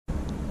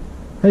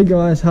Hey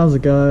guys, how's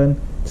it going?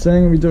 Today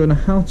I'm going to be doing a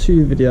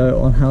how-to video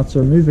on how to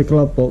remove a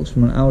glove box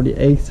from an Audi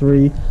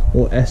A3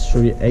 or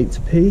S3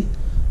 8P.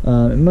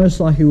 It most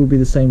likely will be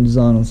the same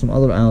design on some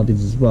other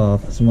Audis as well,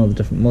 for some other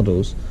different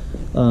models.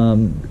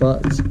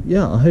 But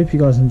yeah, I hope you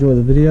guys enjoy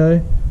the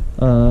video.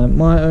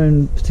 My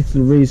own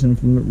particular reason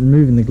for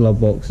removing the glove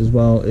box as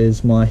well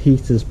is my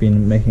heater's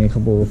been making a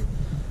couple of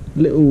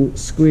little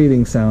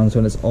squealing sounds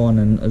when it's on,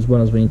 and as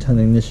well as when you turn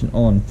the ignition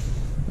on.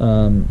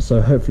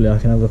 So hopefully I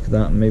can have a look at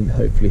that and maybe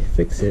hopefully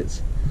fix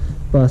it.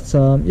 But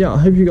yeah, I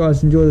hope you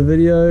guys enjoy the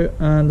video,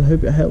 and I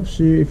hope it helps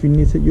you if you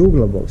need to take your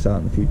glove box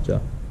out in the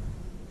future.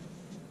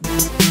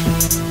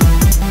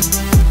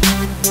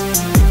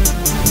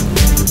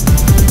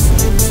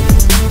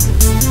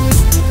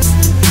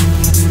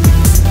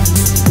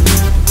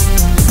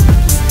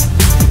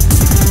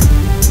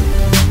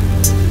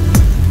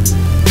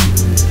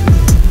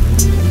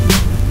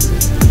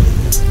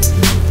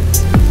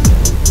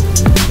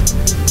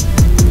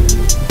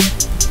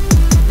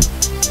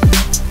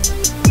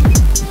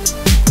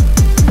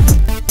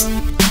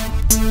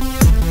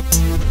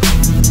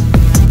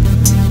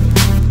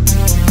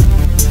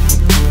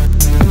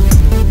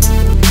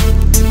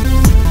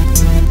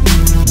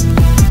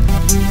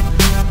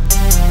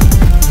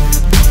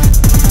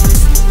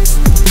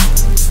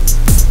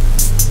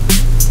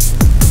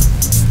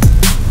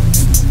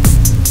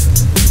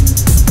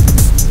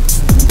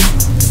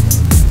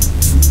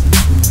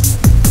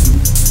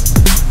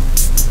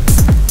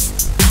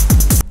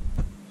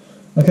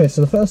 Okay,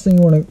 so the first thing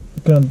you're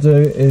going to do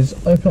is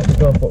open up the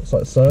glove box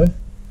like so.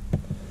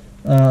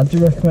 I do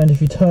recommend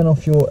if you turn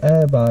off your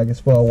airbag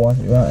as well while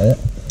you're at it,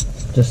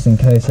 just in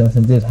case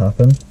anything did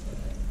happen.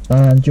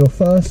 And your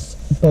first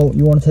bolt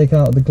you want to take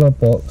out of the glove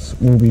box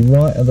will be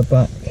right at the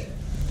back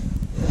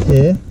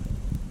here,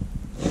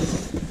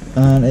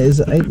 and it is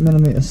an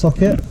 8mm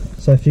socket.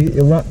 So if you get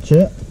your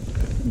ratchet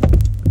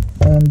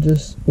and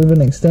just with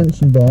an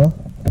extension bar,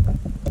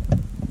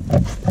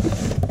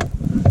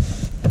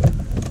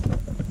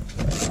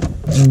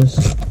 and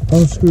just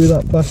unscrew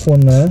that back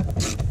one there.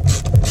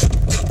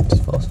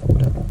 Just fast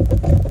forward it.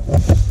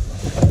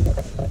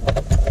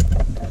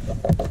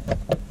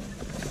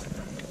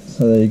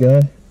 So there you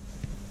go.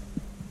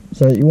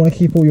 So you want to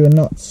keep all your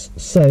nuts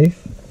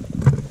safe,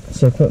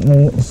 so put them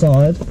all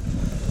aside.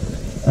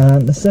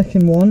 And the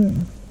second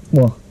one,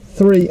 well,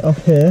 3 up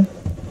here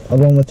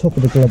along the top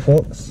of the glove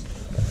box.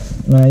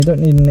 Now you don't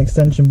need an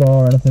extension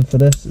bar or anything for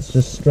this, it's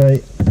just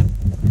straight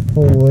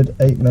forward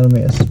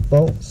 8mm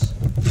bolts.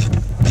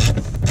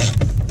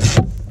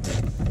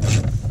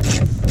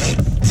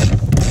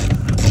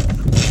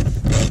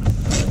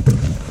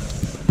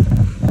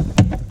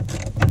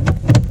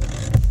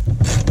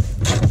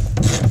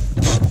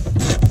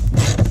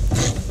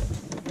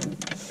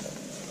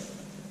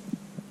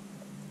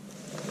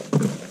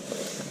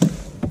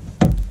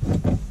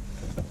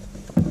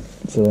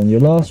 So then your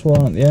last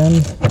one at the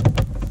end.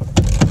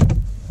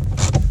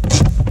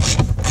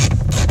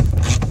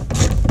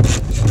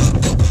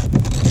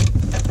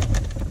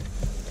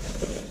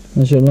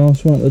 There's your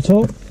last one at the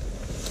top.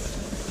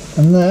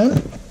 And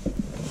then,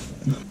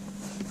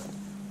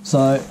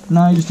 so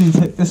now you just need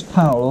to take this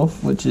paddle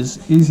off, which is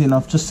easy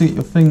enough, just to get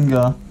your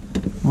finger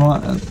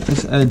right at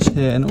this edge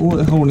here, and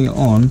all holding it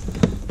on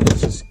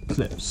is just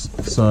clips.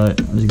 So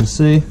as you can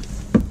see,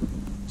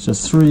 it's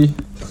just 3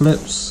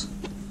 clips.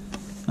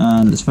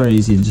 And it's very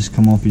easy to just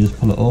come off, you just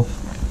pull it off.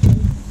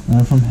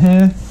 And from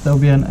here there'll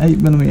be an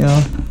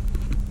 8mm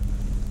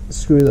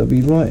screw that'll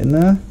be right in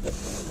there.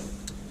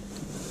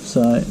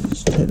 So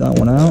just take that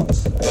one out.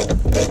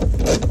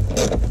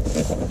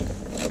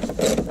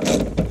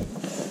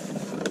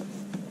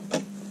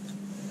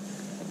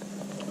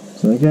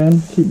 So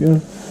again, keep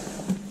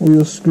all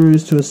your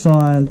screws to a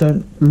side and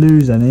don't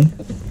lose any.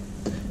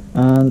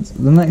 And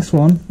the next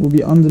one will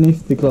be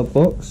underneath the glove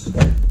box.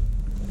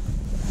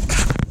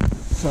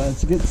 So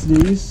to get to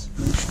these,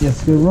 you have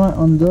to go right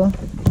under,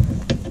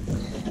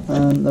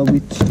 and there'll be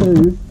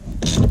 2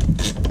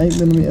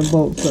 8mm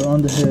bolts that are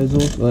under here as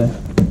also.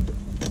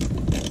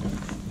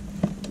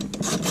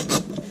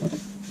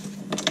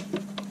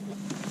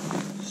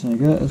 So there you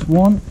go, there's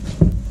one.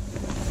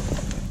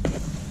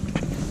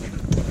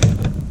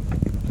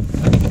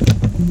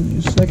 And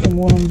your second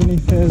one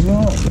underneath here as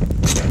well.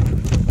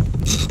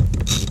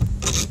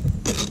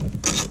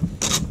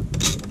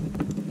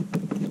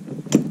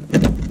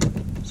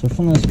 So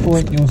from this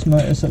point you'll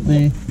notice that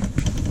the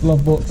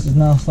glove box is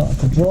now starting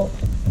to drop.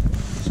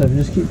 So if you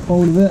just keep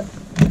hold of it,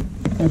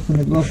 open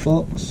the glove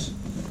box.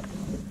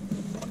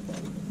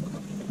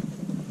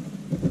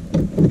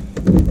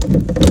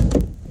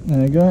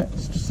 There you go,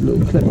 it's just a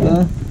little clip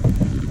there.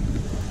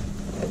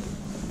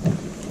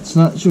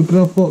 So that's your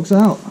glove box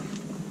out.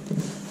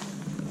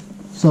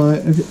 So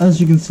as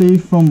you can see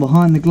from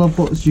behind the glove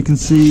box, you can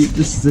see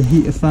this is the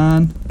heater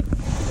fan.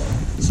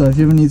 So if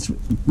you ever need to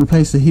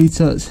replace the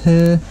heater, it's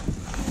here.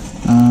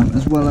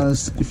 As well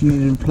as if you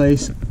need to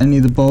replace any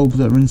of the bulbs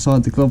that are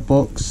inside the glove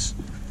box,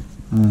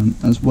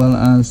 as well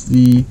as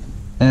the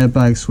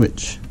airbag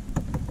switch,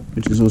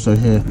 which is also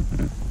here.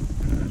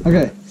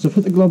 Okay, so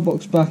put the glove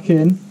box back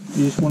in.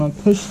 You just want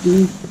to push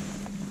the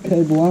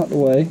cable out the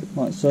way,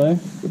 like so,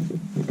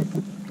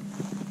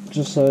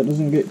 just so it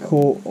doesn't get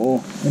caught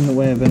or in the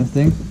way of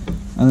anything.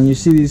 And then you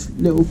see these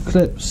little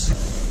clips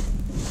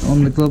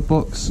on the glove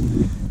box.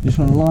 You just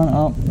want to line it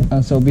up,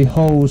 and so there'll be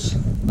holes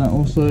that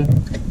also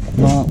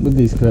line up with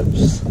these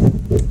clips.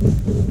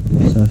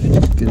 So if you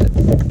just get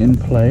it in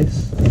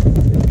place,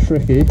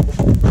 tricky.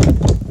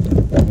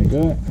 There we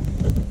go.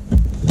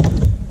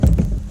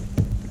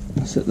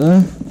 That's it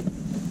there.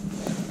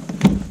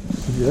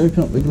 If you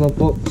open up the glove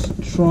box,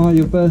 try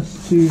your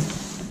best to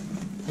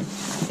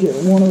get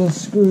one of the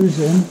screws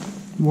in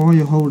while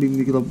you're holding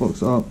the glove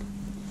box up.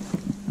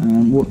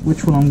 And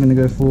which one I'm going to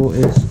go for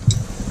is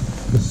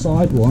the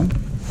side one,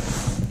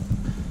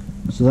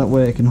 so that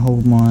way it can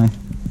hold my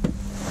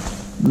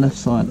left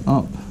side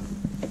up.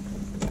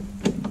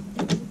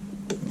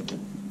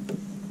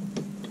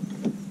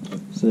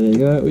 So there you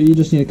go. Well, you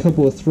just need a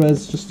couple of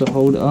threads just to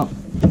hold it up.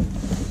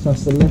 So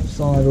that's the left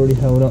side already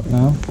held up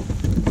now.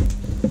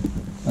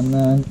 And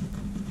then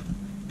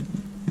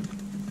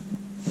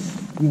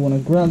you want to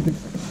grab the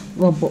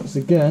glove box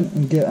again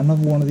and get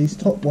another one of these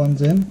top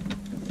ones in.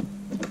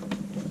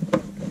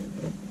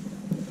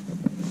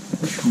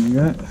 There you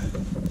go.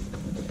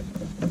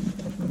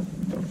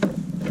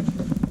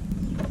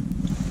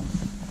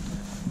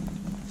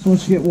 So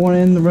once you get one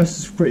in, the rest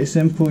is pretty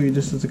simple. You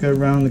just have to go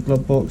around the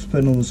glove box,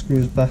 putting all the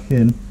screws back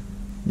in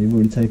you've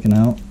already taken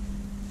out.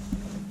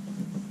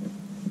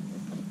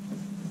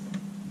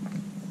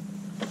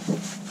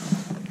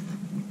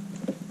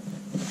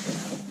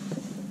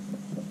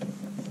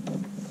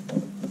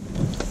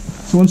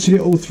 So once you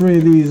get all three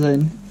of these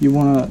in, you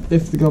want to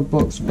lift the glove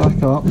box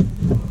back up,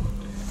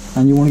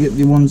 and you want to get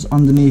the ones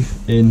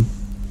underneath in.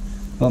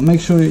 But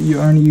make sure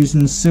you're only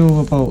using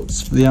silver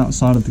bolts for the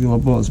outside of the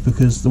glove box,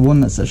 because the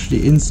one that's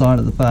actually inside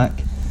at the back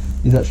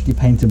is actually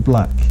painted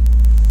black.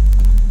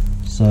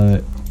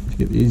 So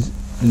get these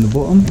in the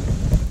bottom.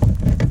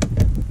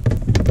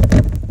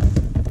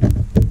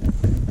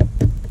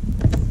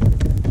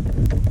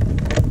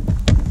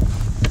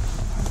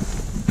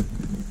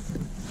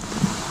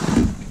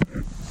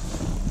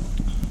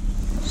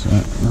 So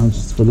now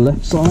just for the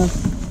left side.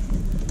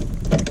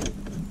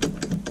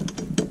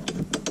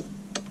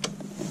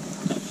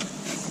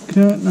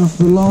 Okay, now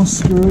for the last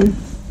screw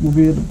will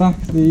be at the back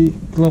of the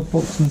glove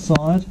box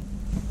inside,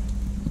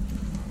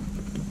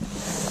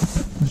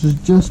 which is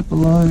just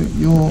below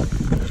your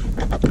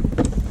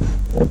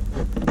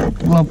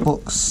glove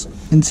box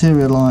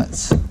interior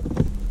lights.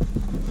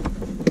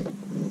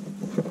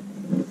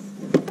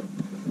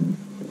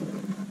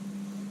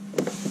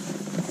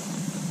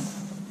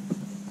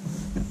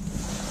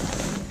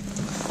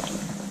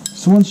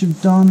 So once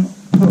you've done,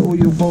 put all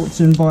your bolts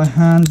in by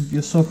hand with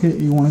your socket,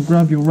 you want to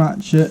grab your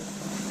ratchet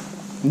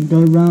and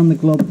go around the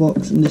glove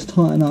box and just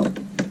tighten up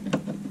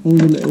all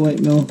the little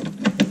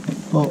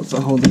 8mm bolts that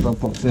hold the glove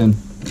box in.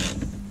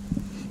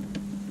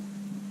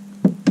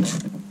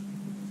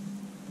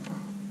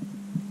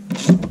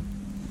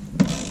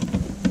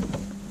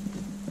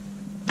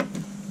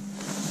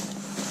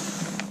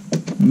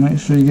 And make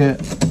sure you get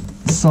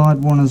the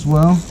side one as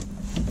well.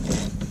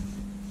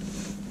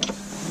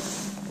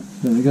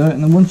 There we go,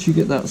 and then once you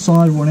get that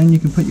side one in, you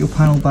can put your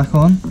panel back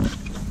on.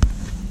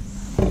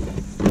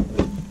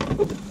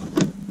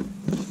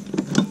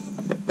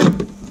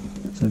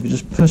 So if you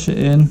just push it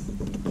in,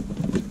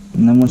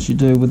 and then once you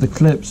do with the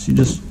clips, you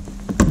just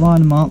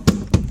line them up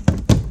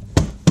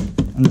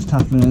and just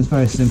tap them in. It's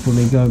very simple.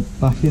 You go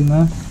back in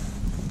there,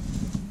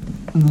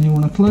 and then you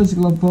want to close the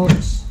glove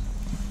box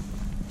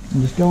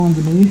and just go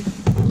underneath.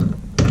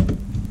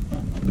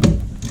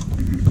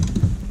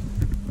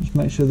 Just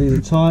make sure these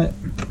are tight.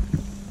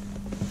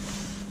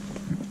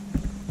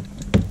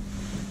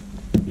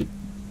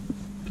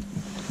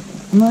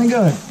 And there you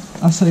go.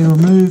 That's how you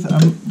remove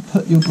and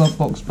put your glove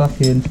box back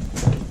in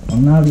on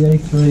an Audi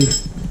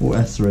A3 or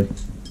S3.